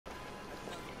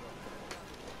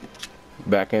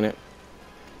Back in it.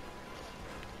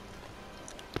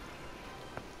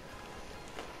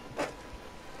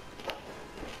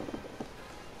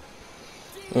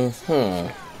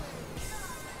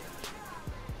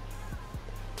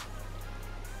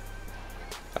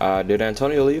 Did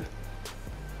Antonio leave?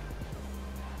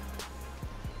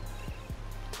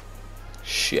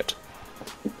 Shit.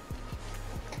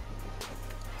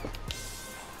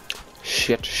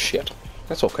 Shit.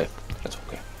 That's okay. That's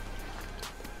okay.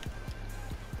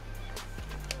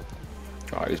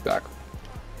 Alright, he's back.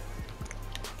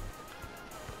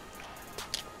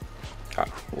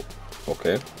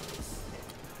 Okay.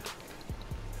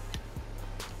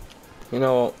 You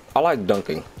know, I like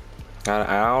dunking.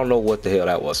 I don't know what the hell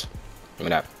that was. I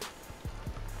mean, that.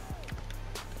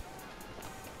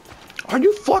 Are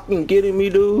you fucking kidding me,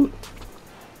 dude?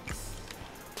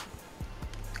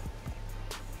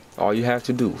 All you have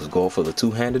to do is go for the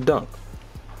two-handed dunk.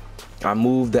 I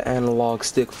moved the analog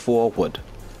stick forward.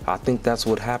 I think that's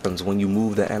what happens when you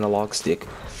move the analog stick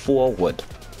forward.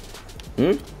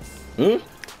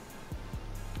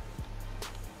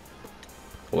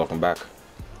 Welcome back.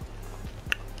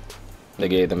 They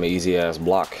gave them an easy ass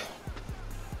block.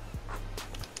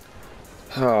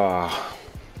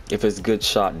 If it's good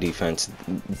shot defense,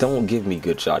 don't give me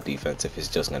good shot defense if it's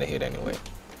just gonna hit anyway.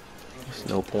 There's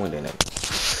no point in it.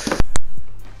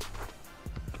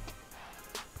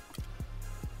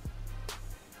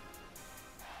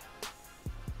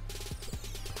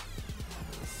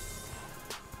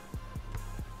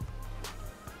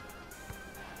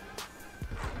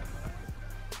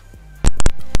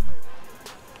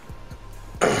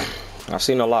 I've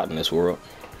seen a lot in this world.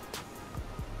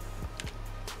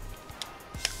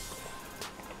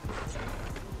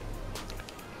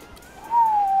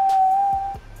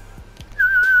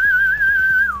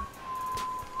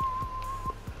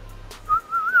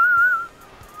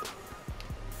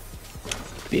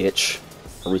 Bitch.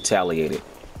 Retaliated.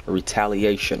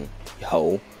 Retaliation,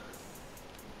 ho.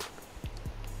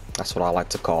 That's what I like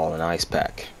to call an ice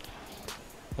pack.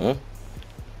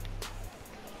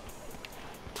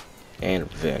 And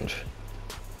revenge.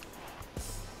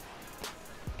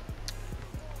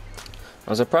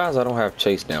 I'm surprised I don't have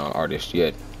chase down artist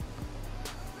yet.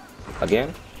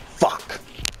 Again? Fuck!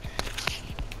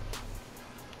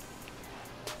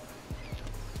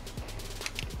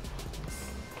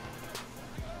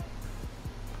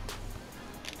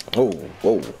 Oh,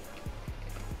 whoa.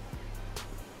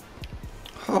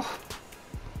 Oh.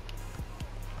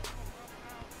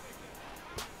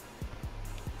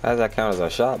 How does that count as a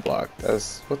shot block?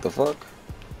 That's... what the fuck?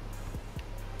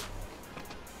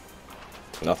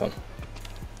 Nothing.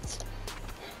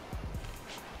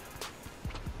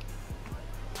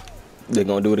 They're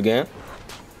gonna do it again?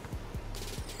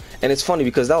 And it's funny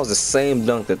because that was the same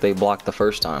dunk that they blocked the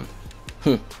first time.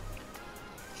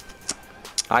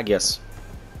 I guess.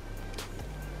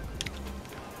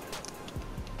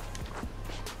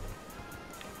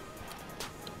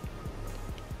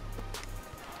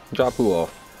 Drop who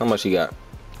off? How much you got?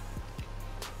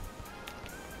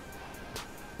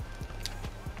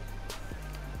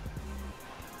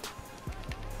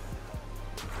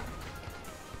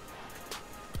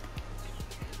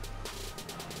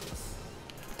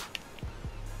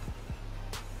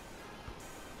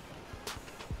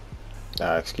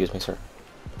 Excuse me, sir.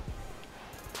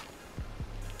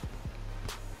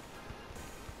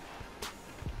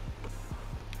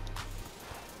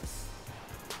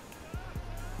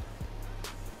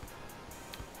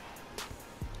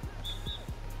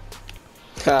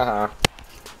 Haha.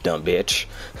 Dumb bitch.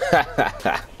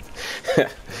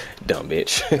 Dumb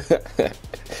bitch.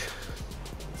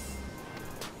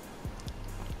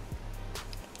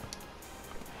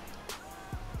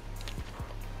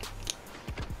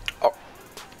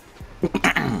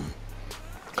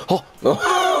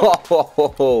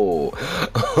 Oh.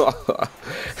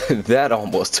 That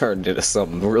almost turned into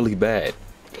something really bad.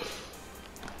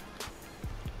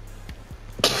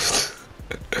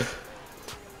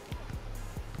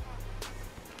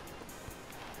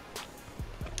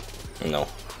 No.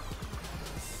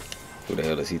 Who the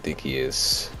hell does he think he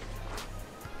is?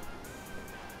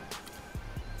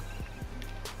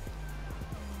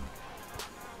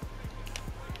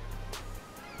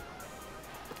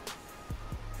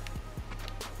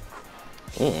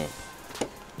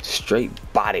 Straight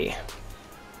body.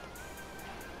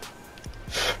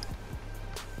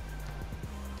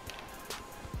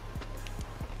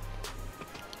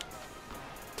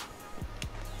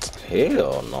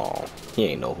 Hell no. He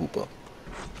ain't no hooper.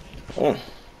 Now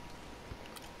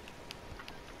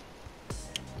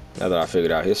that I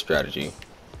figured out his strategy,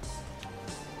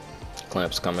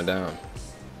 clamps coming down.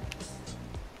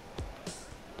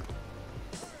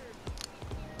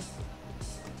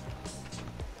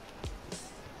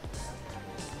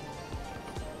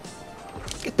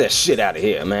 that shit out of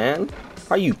here, man.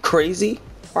 Are you crazy?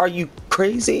 Are you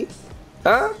crazy?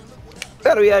 Huh?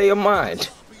 Gotta be out of your mind.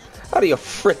 Out of your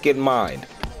freaking mind.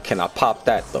 Can I pop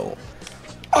that though?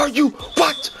 Are you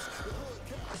what?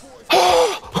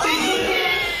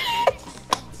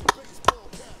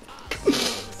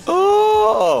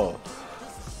 Oh!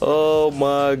 Oh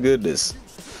my goodness.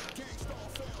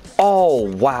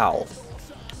 Oh wow.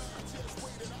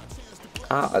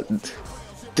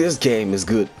 This game is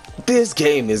good. This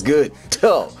game is good.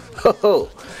 Oh,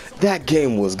 that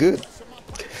game was good.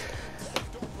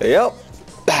 Yep.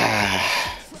 I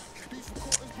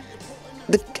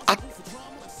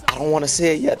don't want to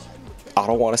say it yet. I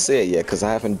don't want to say it yet because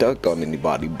I haven't dunked on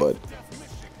anybody, but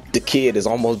the kid is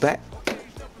almost back.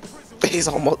 He's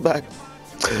almost back.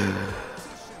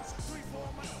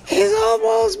 He's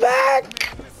almost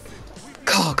back.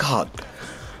 Oh God.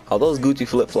 Are those Gucci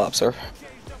flip-flops, sir?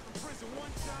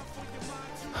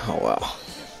 Oh wow.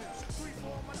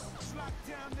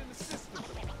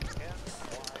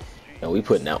 No, we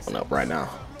putting that one up right now.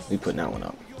 We putting that one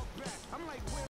up.